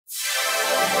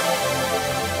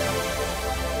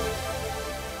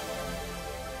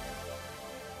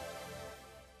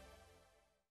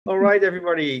All right,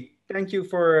 everybody. Thank you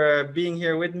for being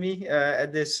here with me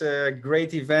at this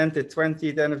great event, the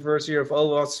 20th anniversary of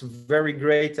OWASP. Very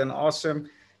great and awesome.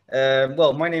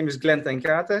 Well, my name is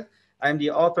Cate. I'm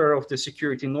the author of the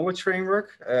Security Knowledge Framework,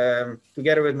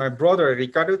 together with my brother,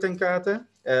 Ricardo Tencate.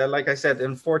 Like I said,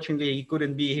 unfortunately, he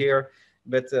couldn't be here,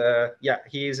 but yeah,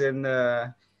 he is in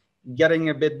getting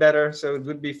a bit better, so it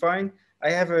would be fine.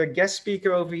 I have a guest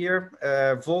speaker over here,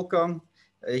 Volkan.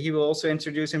 He will also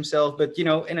introduce himself, but you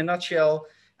know, in a nutshell,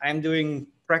 I'm doing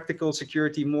practical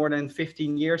security more than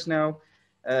 15 years now,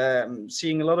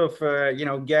 seeing a lot of you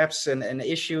know, gaps and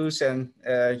issues. And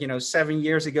you know, 7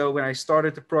 years ago when I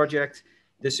started the project,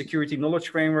 the Security Knowledge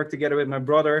Framework, together with my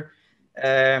brother,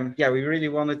 yeah, we really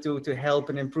wanted to help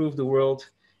and improve the world.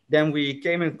 Then we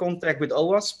came in contact with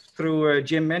OWASP through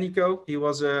Jim Manico. He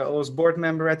was a OWASP board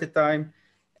member at the time.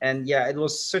 And yeah, it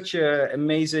was such an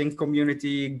amazing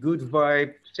community, good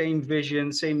vibe, same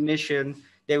vision, same mission.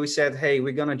 Then we said, hey,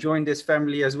 we're going to join this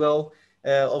family as well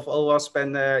of OWASP,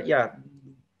 and yeah,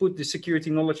 put the security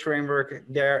knowledge framework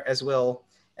there as well.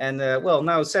 And well,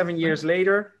 now 7 years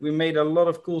later, we made a lot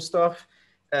of cool stuff.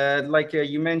 Like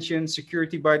you mentioned,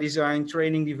 security by design,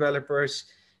 training developers.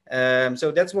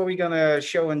 So that's what we're going to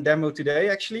show and demo today,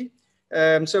 actually.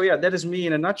 So yeah, that is me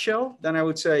in a nutshell. Then I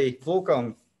would say,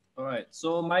 Volkan. All right,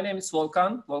 so my name is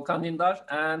Volkan Dindar,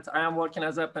 and I am working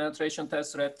as a penetration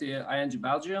tester at the ING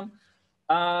Belgium.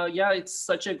 Yeah, it's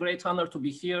such a great honor to be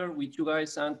here with you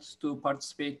guys and to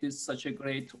participate in such a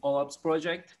great OWASP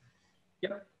project.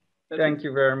 Yeah. Thank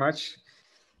you very much.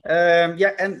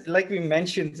 Yeah, and like we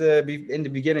mentioned in the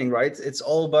beginning, right? It's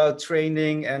all about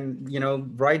training and, you know,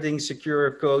 writing secure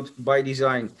code by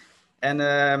design.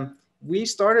 And we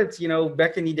started, you know,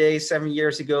 back in the day, 7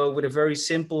 years ago, with a very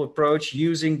simple approach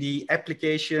using the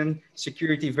application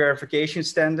security verification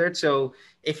standard. So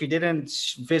if you didn't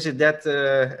visit that,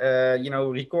 you know,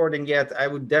 recording yet, I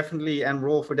would definitely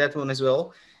enroll for that one as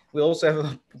well. We also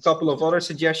have a couple of other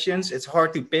suggestions. It's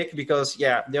hard to pick because,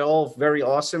 yeah, they're all very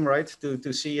awesome, right,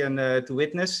 to see and to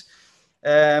witness.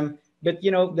 But, you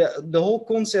know, the whole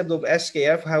concept of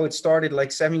SKF, how it started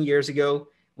like 7 years ago,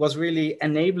 was really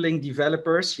enabling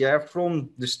developers, yeah, from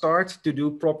the start to do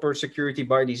proper security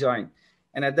by design.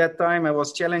 And at that time, I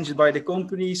was challenged by the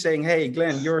company saying, hey,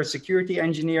 Glenn, you're a security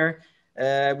engineer.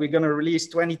 We're going to release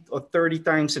 20 or 30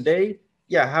 times a day.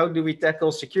 Yeah, how do we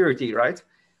tackle security, right?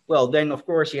 Well, then, of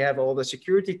course, you have all the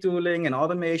security tooling and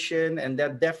automation, and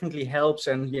that definitely helps.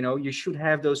 And, you know, you should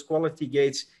have those quality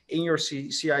gates in your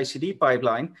CI/CD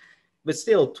pipeline. But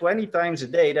still, 20 times a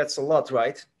day, that's a lot,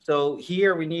 right? So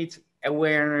here we need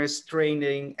awareness,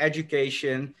 training,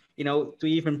 education, you know, to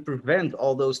even prevent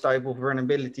all those type of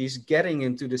vulnerabilities getting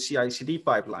into the CI/CD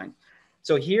pipeline.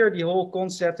 So here, the whole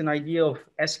concept and idea of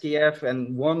SKF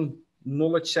and one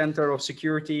knowledge center of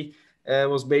security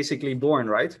was basically born,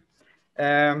 right?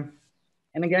 And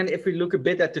again, if we look a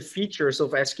bit at the features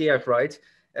of SKF, right,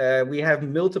 we have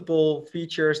multiple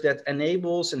features that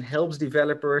enables and helps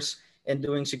developers in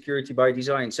doing security by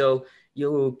design. So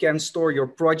you can store your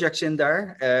projects in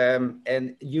there,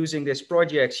 and using these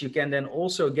projects, you can then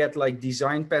also get like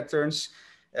design patterns.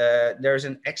 There's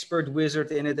an expert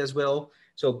wizard in it as well.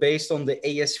 So based on the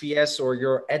ASVS or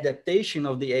your adaptation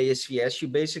of the ASVS, you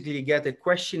basically get a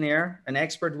questionnaire, an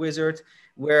expert wizard,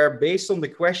 where based on the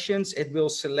questions, it will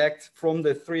select from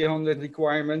the 300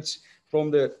 requirements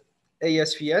from the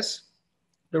ASVS,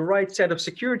 the right set of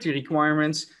security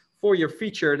requirements for your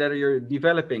feature that you're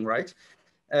developing, right?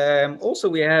 Also,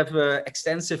 we have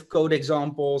extensive code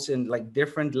examples in like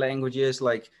different languages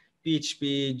like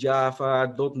PHP,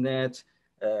 Java, .NET,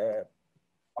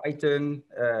 Python,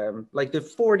 like the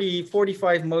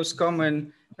 45 most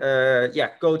common yeah,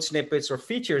 code snippets or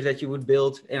features that you would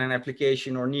build in an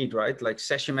application or need, right? Like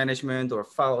session management or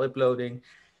file uploading.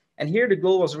 And here the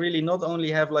goal was really not only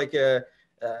have like a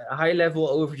high level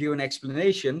overview and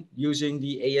explanation using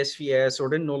the ASVS or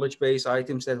the knowledge base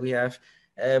items that we have,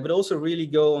 but also really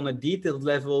go on a detailed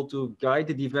level to guide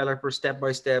the developer step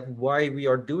by step why we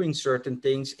are doing certain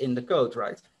things in the code,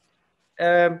 right?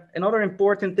 Another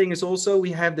important thing is also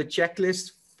we have the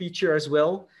checklist feature as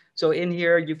well. So in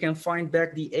here, you can find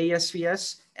back the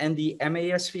ASVS and the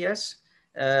MASVS.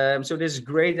 So this is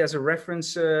great as a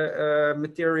reference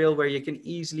material where you can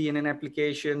easily in an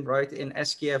application, right, in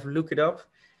SKF, look it up.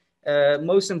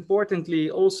 Most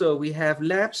importantly, also we have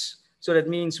labs. So that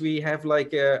means we have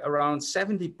like around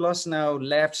 70 plus now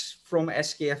labs from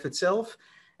SKF itself.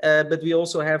 But we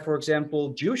also have, for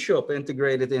example, Juice Shop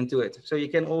integrated into it. So you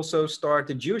can also start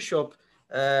the Juice Shop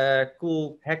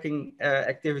cool hacking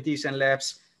activities and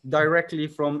labs directly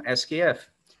from SKF.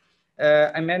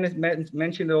 I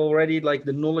mentioned already, like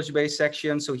the knowledge base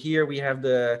section. So here we have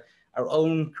our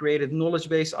own created knowledge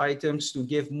base items to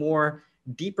give more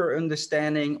deeper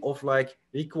understanding of like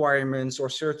requirements or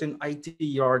certain IT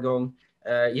jargon,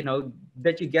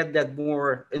 that you get that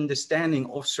more understanding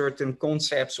of certain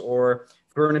concepts or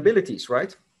vulnerabilities,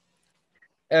 right?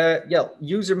 Yeah,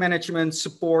 user management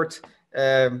support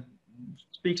um,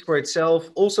 speaks for itself.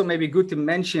 Also, maybe good to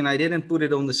mention, I didn't put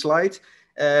it on the slide,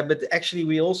 but actually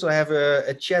we also have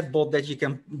a chat bot that you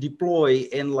can deploy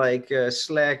in like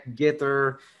Slack,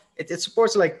 Gitter. It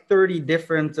supports like 30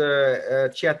 different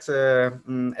chat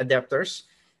adapters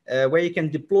where you can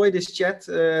deploy this chat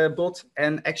bot,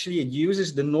 and actually it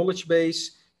uses the knowledge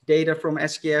base data from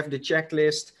SKF, the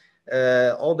checklist,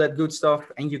 all that good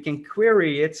stuff, and you can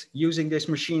query it using this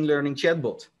machine learning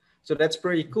chatbot. So that's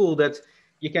pretty cool that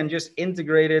you can just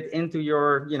integrate it into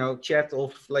your, chat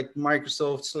of like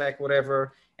Microsoft, Slack,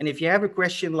 whatever. And if you have a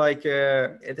question, like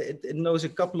it knows a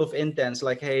couple of intents,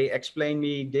 like, hey, explain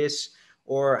me this,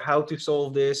 or how to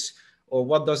solve this, or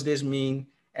what does this mean?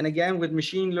 And again, with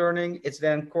machine learning, it's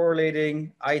then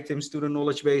correlating items to the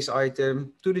knowledge base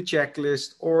item, to the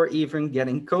checklist, or even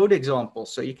getting code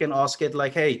examples. So you can ask it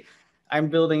like, hey, I'm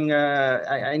building,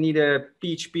 I need a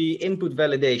PHP input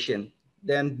validation.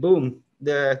 Then boom,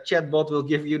 the chatbot will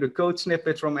give you the code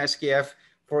snippet from SKF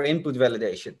for input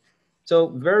validation. So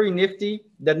very nifty.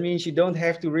 That means you don't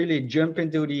have to really jump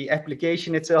into the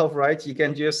application itself, right? You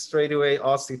can just straight away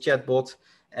ask the chatbot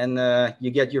and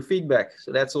you get your feedback.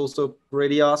 So that's also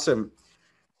pretty awesome.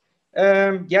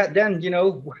 Yeah, then,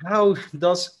 how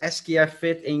does SKF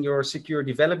fit in your secure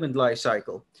development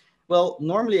lifecycle? Well,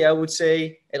 normally I would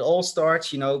say it all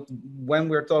starts, when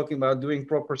we're talking about doing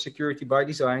proper security by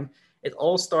design, it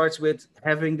all starts with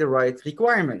having the right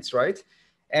requirements, right?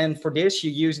 And for this,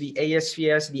 you use the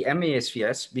ASVS, the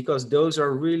MASVS, because those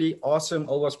are really awesome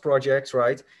OWASP projects,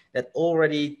 right? That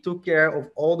already took care of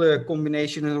all the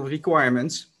combination of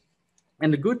requirements.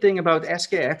 And the good thing about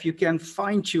SKF, you can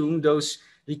fine tune those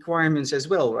requirements as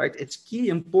well, right? It's key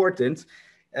important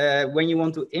when you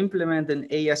want to implement an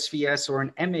ASVS or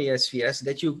an MASVS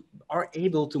that you are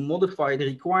able to modify the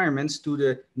requirements to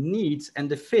the needs and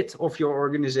the fit of your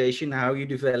organization, how you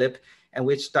develop and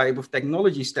which type of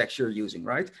technology stacks you're using,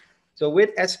 right? So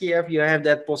with SKF, you have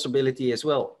that possibility as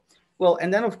well. Well,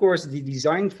 and then of course the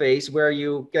design phase where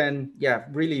you can,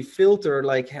 really filter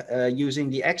like using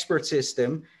the expert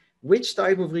system, which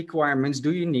type of requirements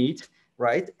do you need,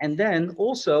 right? And then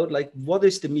also like, what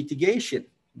is the mitigation?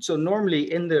 So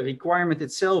normally in the requirement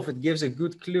itself, it gives a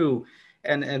good clue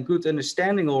and a good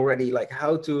understanding already, like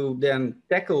how to then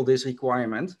tackle this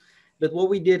requirement. But what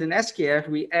we did in SKF,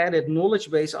 we added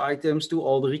knowledge base items to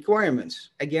all the requirements.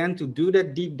 Again, to do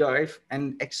that deep dive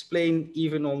and explain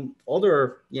even on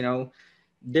other,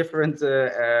 different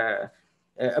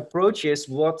approaches,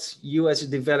 what you as a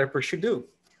developer should do.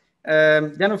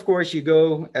 Then, of course, you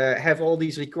go have all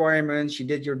these requirements. You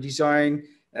did your design.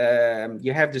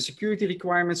 You have the security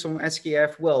requirements from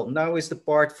SKF. Well, now is the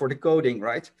part for the coding,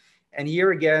 right? And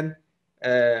here again,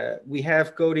 we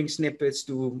have coding snippets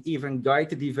to even guide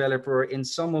the developer in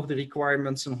some of the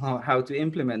requirements on how to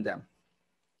implement them.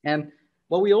 And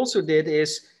what we also did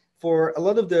is, for a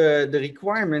lot of the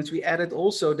requirements, we added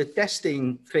also the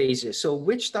testing phases. So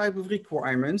which type of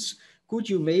requirements could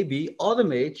you maybe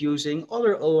automate using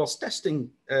other OWASP testing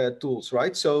tools,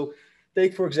 right? So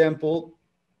take, for example,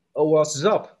 OWASP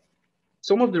ZAP.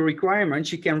 Some of the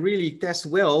requirements you can really test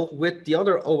well with the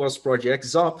other OWASP project,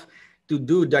 ZAP, to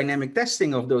do dynamic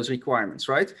testing of those requirements,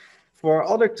 right? For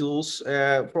other tools,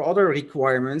 for other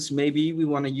requirements, maybe we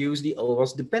want to use the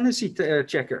OWASP dependency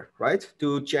checker, right?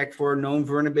 To check for known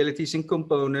vulnerabilities in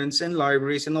components and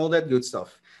libraries and all that good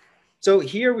stuff. So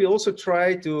here we also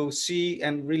try to see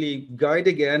and really guide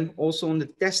again, also on the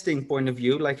testing point of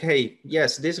view, like, hey,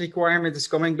 yes, this requirement is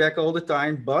coming back all the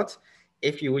time, but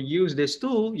if you would use this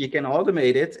tool, you can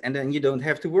automate it and then you don't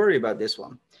have to worry about this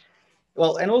one.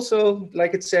 Well, and also,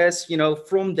 like it says,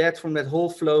 from that whole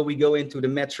flow, we go into the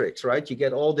metrics, right? You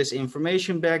get all this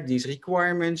information back, these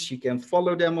requirements, you can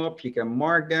follow them up, you can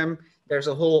mark them. There's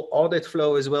a whole audit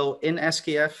flow as well in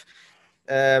SKF.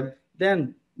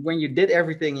 Then when you did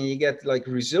everything and you get like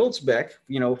results back,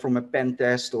 from a pen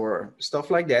test or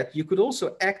stuff like that, you could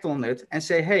also act on it and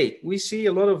say, hey, we see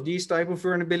a lot of these type of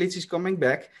vulnerabilities coming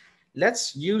back.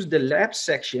 Let's use the lab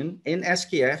section in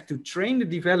SKF to train the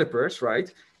developers,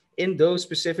 right, in those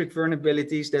specific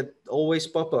vulnerabilities that always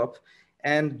pop up,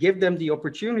 and give them the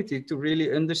opportunity to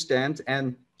really understand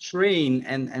and train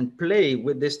and play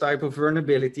with this type of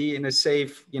vulnerability in a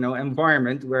safe,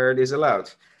 environment where it is allowed.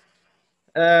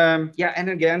 And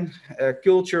again,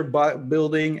 culture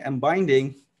building and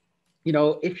binding. you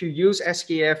know, if you use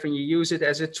SKF and you use it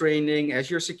as a training, as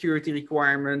your security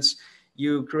requirements,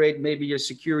 you create maybe a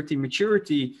security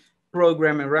maturity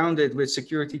program around it with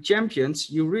security champions,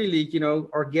 you really, you know,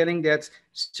 are getting that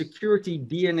security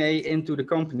DNA into the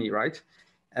company, right?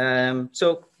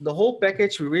 So the whole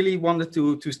package, we really wanted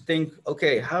to think,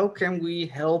 okay, how can we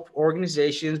help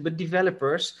organizations, but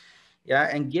developers, yeah,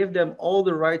 and give them all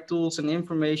the right tools and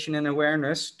information and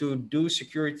awareness to do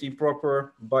security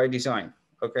proper by design,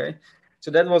 okay?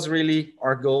 So that was really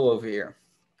our goal over here.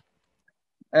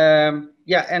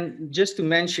 Yeah, and just to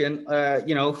mention,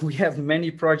 you know, we have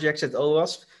many projects at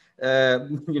OWASP.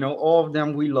 You know, all of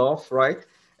them we love, right?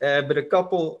 But a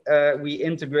couple we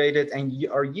integrated and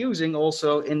are using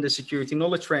also in the security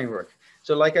knowledge framework.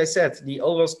 So like I said, the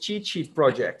OWASP cheat sheet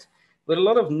project, with a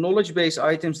lot of knowledge base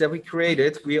items that we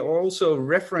created, we are also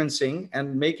referencing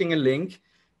and making a link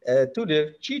to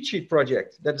the cheat sheet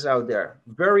project that is out there.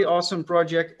 Very awesome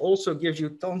project, also gives you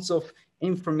tons of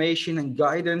information and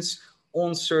guidance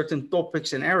on certain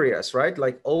topics and areas, right?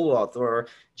 Like OAuth or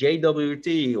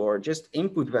JWT or just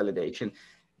input validation.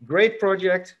 Great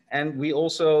project. And we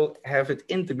also have it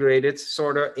integrated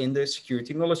sort of in the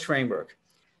security knowledge framework.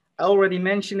 I already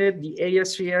mentioned it, the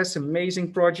ASVS,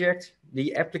 amazing project,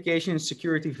 the application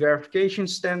security verification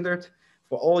standard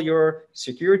for all your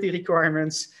security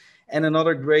requirements. And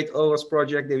another great OWASP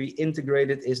project that we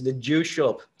integrated is the Juice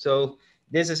Shop. So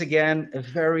this is again a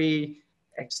very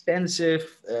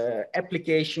extensive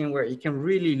application where you can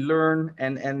really learn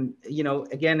and you know,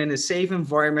 again, in a safe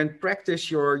environment, practice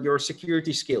your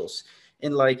security skills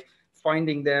in like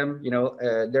finding them, you know,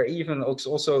 there are even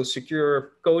also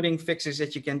secure coding fixes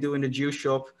that you can do in the Juice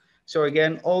Shop. So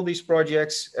again, all these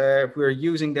projects, we're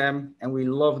using them and we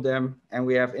love them and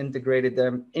we have integrated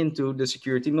them into the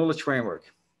security knowledge framework.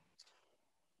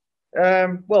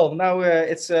 Well, now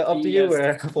it's up to you,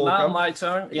 Volkan. Now my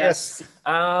turn. Yes.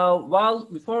 Well,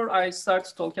 before I start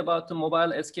to talk about the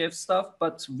mobile SKF stuff,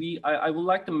 but I would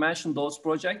like to mention those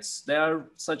projects. They are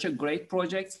such a great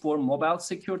projects for mobile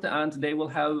security, and they will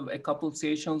have a couple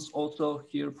sessions also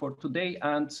here for today.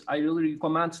 And I really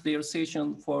recommend their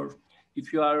session for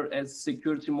if you are a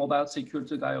mobile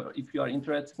security guy, or if you are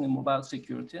interested in mobile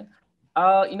security.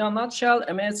 In a nutshell,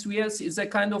 MSVS is a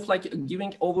kind of like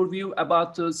giving overview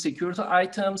about the security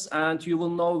items, and you will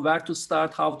know where to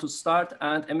start, how to start.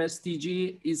 And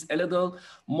MSTG is a little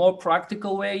more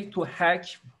practical way to hack.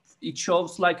 It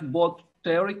shows like both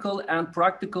theoretical and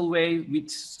practical way with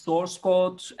source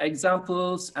code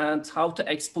examples and how to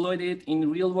exploit it in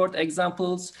real world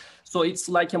examples. So it's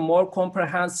like a more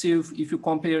comprehensive if you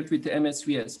compare it with the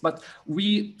MSVS. But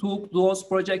we took those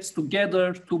projects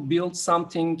together to build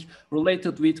something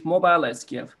related with mobile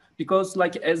SKF. Because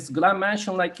like as Glenn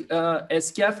mentioned, like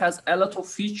SKF has a lot of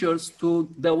features to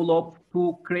develop,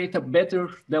 to create a better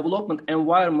development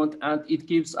environment, and it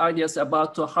gives ideas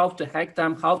about how to hack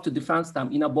them, how to defend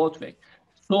them in a both way.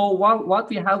 So what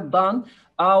we have done,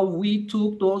 we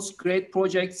took those great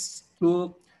projects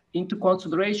into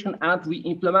consideration, and we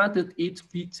implemented it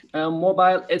with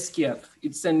mobile SKF.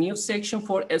 It's a new section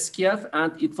for SKF,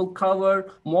 and it will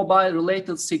cover mobile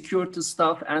related security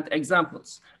stuff and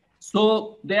examples.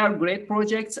 So they are great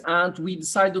projects, and we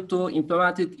decided to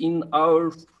implement it in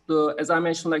our, as I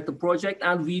mentioned, like the project,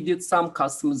 and we did some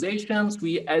customizations,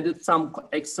 we added some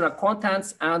extra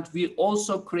contents, and we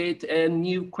also create a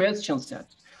new question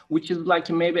set, which is like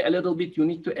maybe a little bit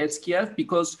unique to SKF,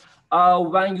 because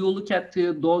when you look at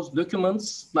those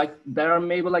documents, like there are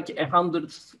maybe like around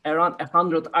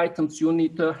 100 items you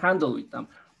need to handle with them.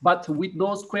 But with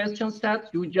those question sets,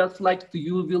 you just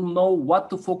you will know what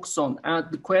to focus on. And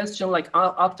the question, like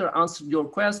after answer your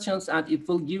questions, and it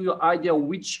will give you idea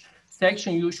which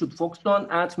section you should focus on,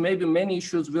 and maybe many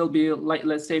issues will be like,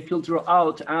 let's say, filter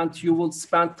out, and you will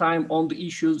spend time on the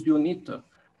issues you need to.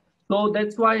 So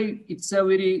that's why it's a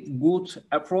very good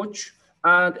approach.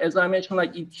 And as I mentioned,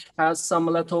 like it has some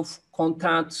lot of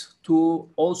content to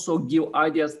also give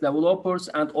ideas developers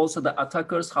and also the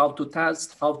attackers how to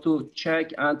test, how to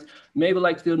check, and maybe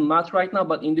like they're not right now,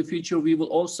 but in the future we will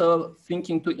also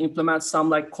thinking to implement some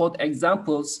like code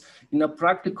examples in a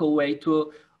practical way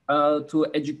to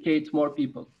educate more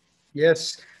people.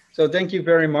 Yes. So thank you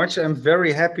very much. I'm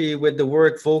very happy with the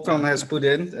work Volkan has put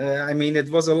in. I mean,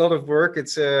 it was a lot of work.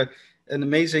 It's an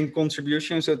amazing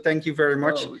contribution. So thank you very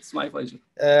much. Oh, it's my pleasure.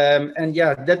 And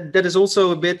yeah, that is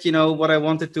also a bit, you know, what I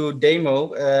wanted to demo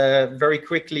very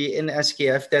quickly in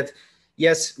SKF, that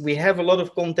yes, we have a lot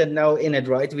of content now in it,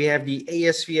 right? We have the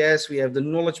ASVS, we have the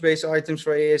knowledge base items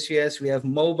for ASVS, we have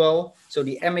mobile. So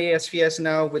the MASVS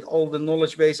now with all the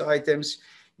knowledge base items.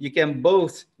 You can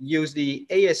both use the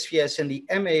ASVS and the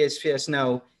MASVS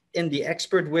now in the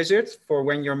expert wizard for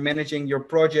when you're managing your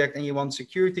project and you want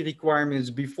security requirements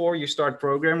before you start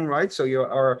programming, right? So you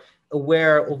are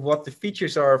aware of what the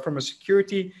features are from a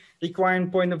security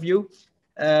requirement point of view.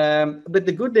 But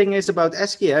the good thing is about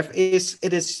SKF is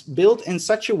it is built in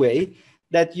such a way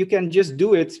that you can just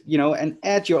do it, you know, and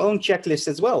add your own checklist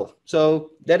as well.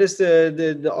 So that is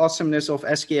the awesomeness of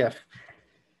SKF.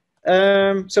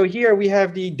 So here we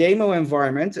have the demo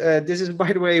environment. This is,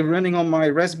 by the way, running on my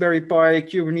Raspberry Pi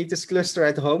Kubernetes cluster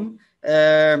at home.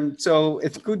 So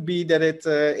it could be that it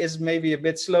is maybe a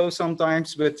bit slow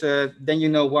sometimes, but then you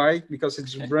know why, because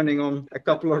it's running on a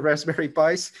couple of Raspberry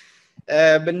Pis.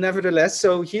 But nevertheless,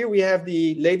 so here we have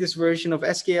the latest version of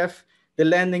SKF, the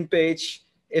landing page.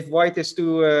 If white is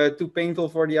too painful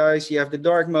for the eyes, you have the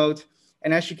dark mode.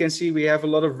 And as you can see, we have a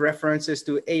lot of references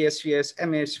to ASVS,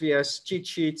 MASVS, cheat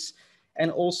sheets.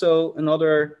 And also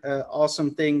another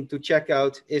awesome thing to check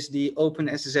out is the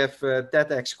OpenSSF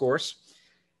TEDx course.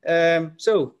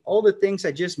 So all the things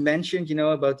I just mentioned, you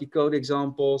know, about the code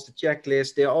examples, the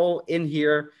checklist, they're all in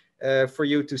here for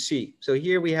you to see. So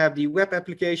here we have the web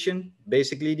application,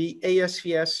 basically the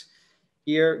ASVS.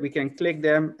 Here we can click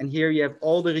them, and here you have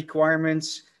all the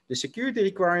requirements, the security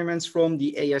requirements from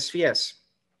the ASVS.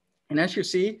 And as you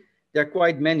see, there are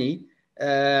quite many.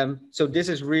 So this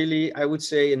is really, I would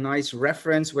say, a nice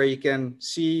reference where you can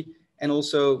see and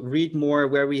also read more,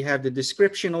 where we have the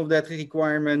description of that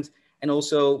requirement and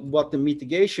also what the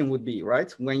mitigation would be,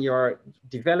 right? When you're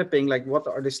developing, like what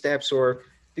are the steps, or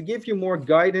to give you more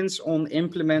guidance on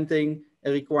implementing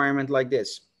a requirement like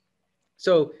this.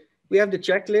 So we have the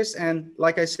checklist, and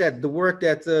like I said, the work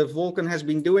that Volkan has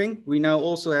been doing, we now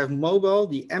also have mobile,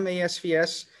 the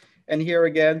MASVS, and here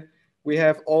again, we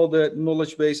have all the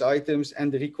knowledge base items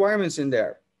and the requirements in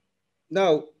there.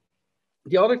 Now,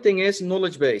 the other thing is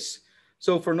knowledge base.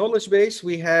 So for knowledge base,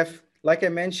 we have, like I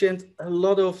mentioned, a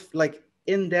lot of like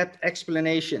in-depth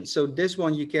explanation. So this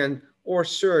one you can or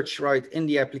search right in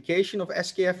the application of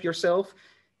SKF yourself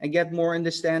and get more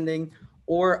understanding.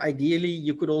 Or ideally,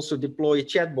 you could also deploy a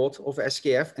chatbot of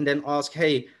SKF and then ask,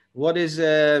 hey, what is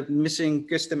a missing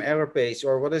custom error page,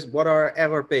 or what are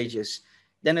error pages?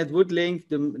 Then it would link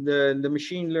the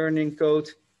machine learning code,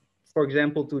 for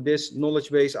example, to this knowledge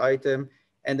base item,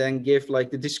 and then give like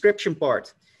the description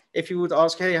part. If you would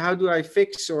ask, hey, how do I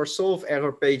fix or solve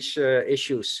error page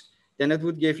issues? Then it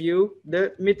would give you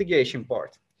the mitigation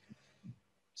part.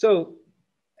 So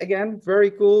again,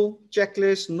 very cool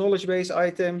checklist, knowledge base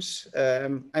items.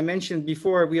 I mentioned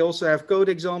before, we also have code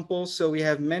examples. So we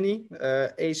have many,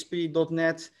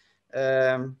 ASP.NET,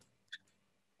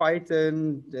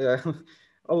 Python,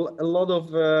 a lot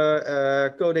of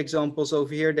code examples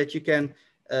over here that you can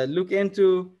look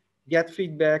into, get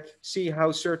feedback, see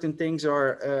how certain things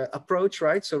are approached,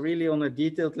 right? So really on a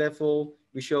detailed level,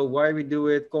 we show why we do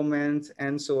it, comment,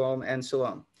 and so on and so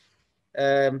on.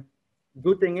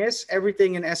 Good thing is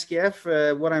everything in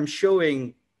SKF, what I'm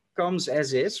showing comes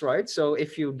as is, right? So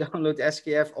if you download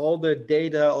SKF, all the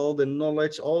data, all the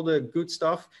knowledge, all the good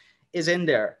stuff is in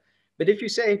there. But if you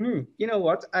say, you know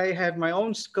what, I have my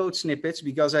own code snippets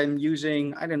because I'm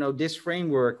using, I don't know, this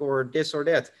framework or this or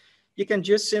that, you can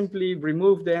just simply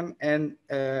remove them and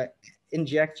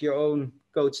inject your own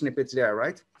code snippets there,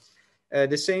 right?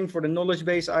 The same for the knowledge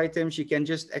base items. You can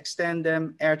just extend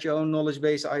them, add your own knowledge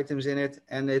base items in it,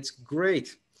 and it's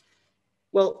great.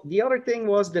 Well, the other thing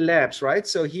was the labs, right?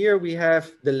 So here we have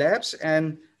the labs,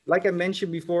 and like I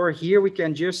mentioned before, here we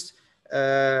can just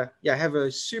have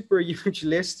a super huge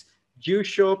list, Juice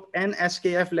Shop and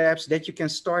SKF labs that you can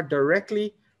start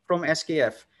directly from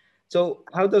SKF. So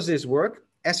how does this work?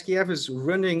 SKF is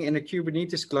running in a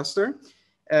Kubernetes cluster.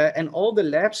 And all the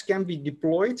labs can be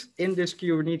deployed in this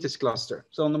Kubernetes cluster.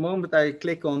 So on the moment I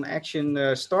click on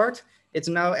action start, it's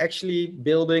now actually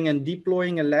building and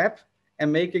deploying a lab and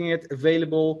making it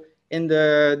available in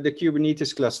the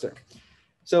Kubernetes cluster.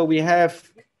 So we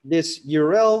have this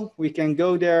URL, we can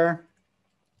go there,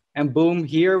 and boom,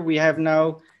 here we have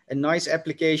now a nice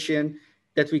application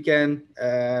that we can,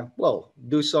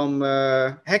 do some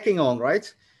hacking on,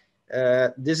 right?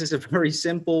 This is a very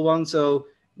simple one, so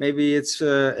maybe it's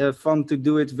fun to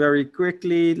do it very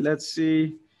quickly. Let's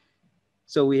see.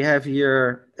 So we have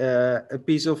here a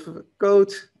piece of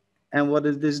code, and what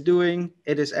is this doing?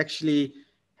 It is actually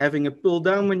having a pull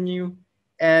down menu.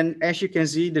 And as you can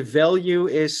see, the value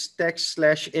is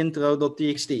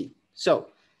text/intro.txt. So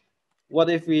what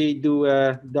if we do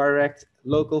a direct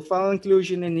local file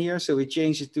inclusion in here? So we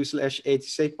change it to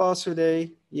 /etc password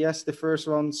a. Yes, the first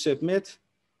one, submit.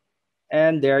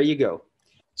 And there you go.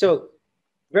 So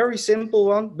very simple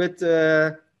one, but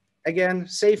again,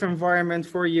 safe environment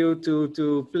for you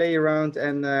to play around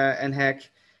and hack.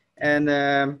 And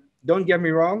don't get me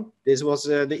wrong, this was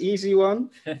the easy one.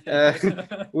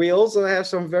 We also have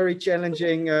some very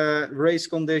challenging race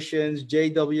conditions,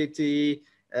 JWT,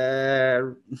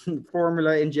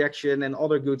 formula injection, and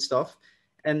other good stuff.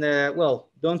 And well,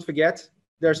 don't forget,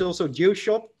 there's also Juice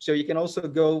Shop, so you can also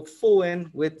go full in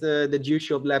with the Juice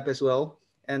Shop lab as well,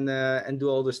 and do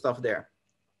all the stuff there.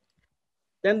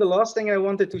 Then the last thing I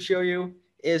wanted to show you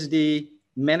is the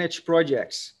managed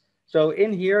projects. So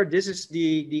in here, this is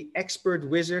the expert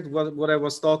wizard, what I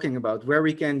was talking about, where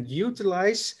we can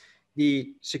utilize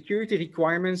the security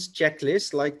requirements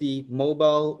checklist, like the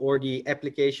mobile or the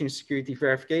application security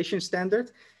verification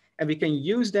standard. And we can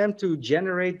use them to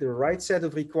generate the right set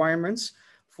of requirements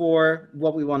for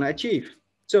what we want to achieve.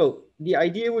 So the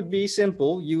idea would be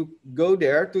simple. You go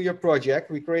there to your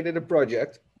project. We created a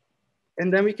project,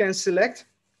 and then we can select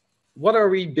what are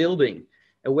we building?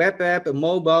 A web app, a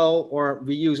mobile, or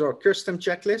we use our custom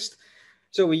checklist.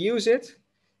 So we use it.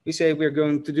 We say we're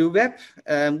going to do web.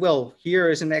 Well, here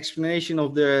is an explanation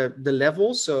of the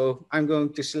levels. So I'm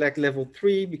going to select level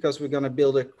 3 because we're going to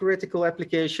build a critical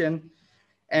application.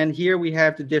 And here we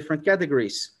have the different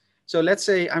categories. So let's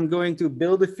say I'm going to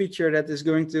build a feature that is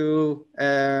going to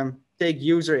take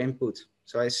user input.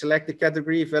 So I select the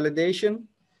category validation.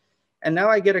 And now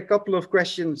I get a couple of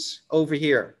questions over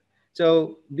here.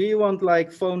 So do you want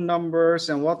like phone numbers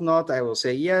and whatnot? I will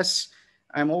say yes.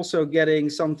 I'm also getting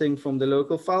something from the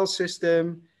local file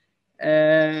system.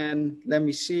 And let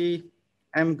me see.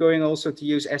 I'm going also to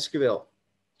use SQL.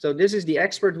 So this is the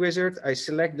expert wizard. I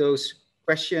select those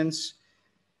questions.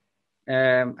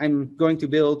 I'm going to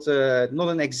build not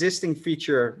an existing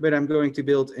feature, but I'm going to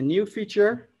build a new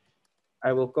feature.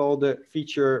 I will call the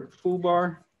feature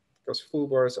foobar because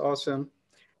foobar is awesome.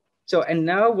 So, and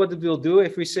now what it will do,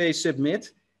 if we say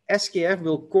submit, SKF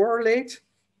will correlate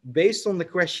based on the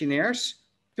questionnaires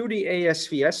to the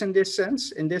ASVS in this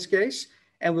sense, in this case,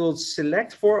 and will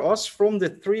select for us from the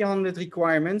 300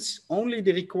 requirements, only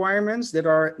the requirements that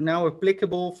are now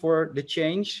applicable for the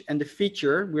change and the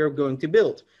feature we're going to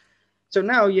build. So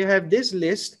now you have this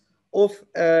list of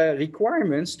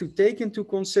requirements to take into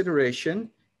consideration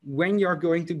when you're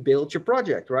going to build your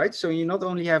project, right? So you not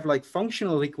only have like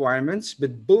functional requirements,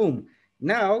 but boom,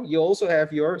 now you also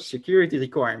have your security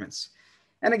requirements.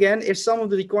 And again, if some of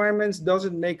the requirements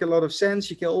doesn't make a lot of sense,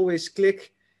 you can always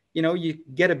click, you know, you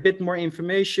get a bit more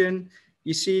information.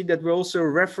 You see that we're also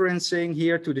referencing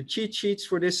here to the cheat sheets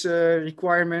for this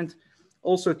requirement,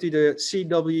 also to the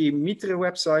CW Mitre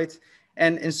website.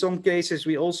 And in some cases,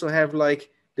 we also have like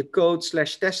the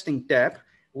code/testing tab,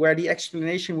 where the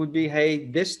explanation would be, hey,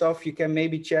 this stuff you can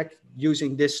maybe check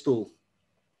using this tool.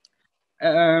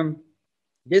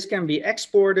 This can be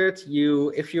exported.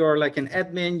 If you're like an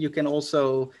admin, you can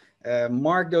also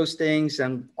mark those things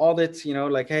and audit, you know,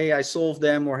 like, hey, I solved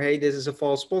them, or hey, this is a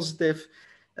false positive.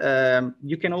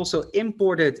 You can also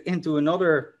import it into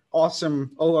another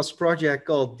awesome OWASP project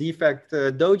called Defect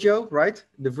Dojo, right?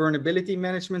 The vulnerability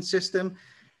management system.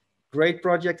 Great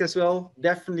project as well.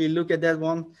 Definitely look at that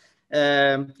one.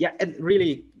 Yeah, and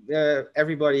really,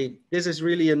 everybody, this is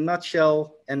really a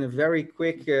nutshell and a very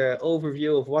quick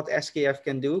overview of what SKF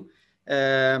can do.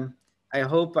 I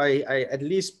hope I at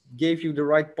least gave you the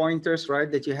right pointers,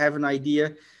 right? That you have an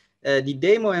idea. The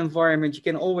demo environment, you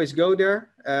can always go there.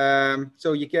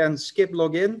 So you can skip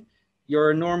login.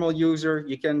 You're a normal user.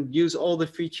 You can use all the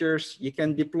features. You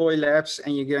can deploy labs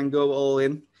and you can go all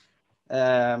in.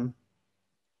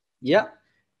 Yeah,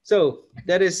 so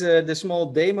that is the small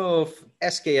demo of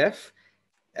SKF.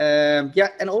 Yeah,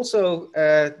 and also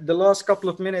the last couple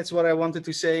of minutes, what I wanted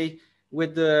to say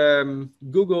with the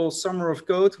Google Summer of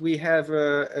Code, we have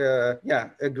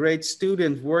a great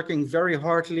student working very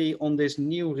hardly on this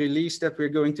new release that we're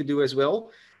going to do as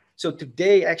well. So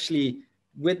today, actually,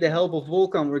 with the help of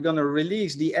Volkan, we're going to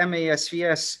release the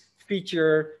MASVS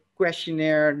feature,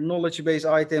 questionnaire, knowledge base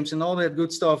items, and all that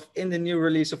good stuff in the new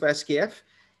release of SKF.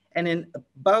 And in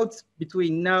about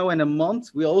between now and a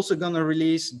month, we're also going to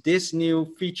release this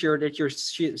new feature that you're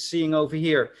seeing over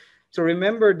here. So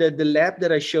remember that the lab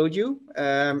that I showed you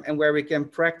and where we can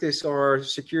practice our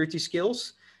security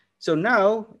skills. So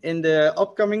now in the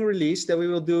upcoming release that we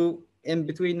will do in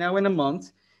between now and a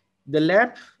month, the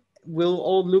lab will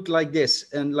all look like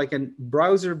this, and like a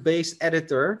browser-based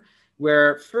editor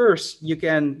where first you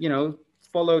can, you know,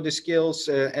 follow the skills,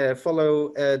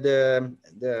 follow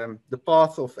the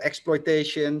path of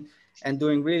exploitation and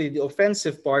doing really the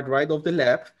offensive part, right, of the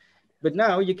lab. But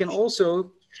now you can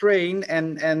also train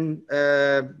and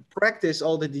practice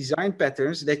all the design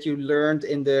patterns that you learned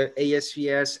in the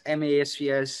ASVS,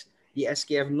 MASVS, the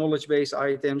SKF knowledge base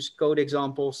items, code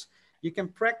examples. You can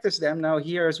practice them now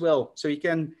here as well. So you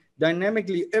can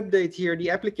dynamically update here the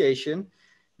application.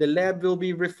 The lab will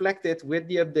be reflected with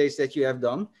the updates that you have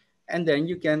done. And then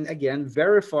you can, again,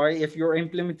 verify if your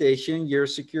implementation, your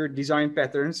secure design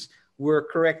patterns were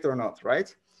correct or not,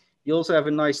 right? You also have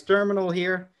a nice terminal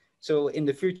here. So in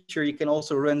the future, you can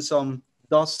also run some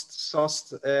Dust,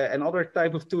 SAST, and other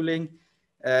type of tooling.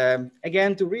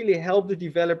 Again, to really help the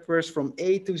developers from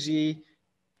A to Z,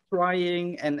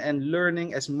 trying and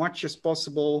learning as much as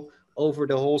possible over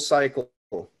the whole cycle,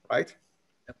 right?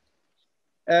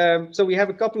 So we have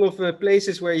a couple of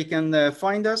places where you can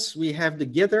find us. We have the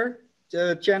Gither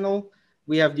channel.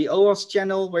 We have the OWASP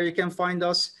channel where you can find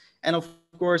us. And of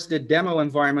course, the demo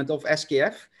environment of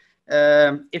SKF.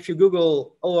 If you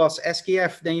Google OWASP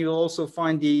SKF, then you'll also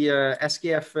find the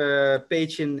SKF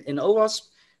page in OWASP.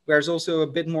 There's also a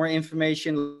bit more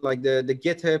information like the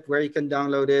GitHub where you can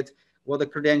download it, what the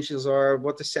credentials are,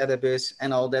 what the setup is,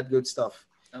 and all that good stuff.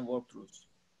 And walkthroughs.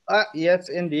 Yes,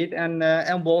 indeed, and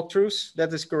walkthroughs.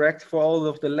 That is correct. For all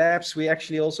of the labs, we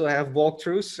actually also have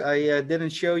walkthroughs. I didn't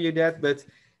show you that, but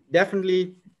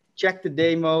definitely check the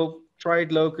demo, try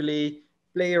it locally,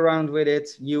 play around with it.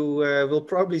 You will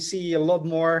probably see a lot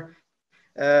more,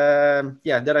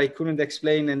 yeah, that I couldn't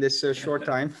explain in this short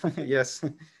time. Yes.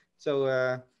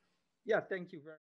 So, yeah, thank you very much.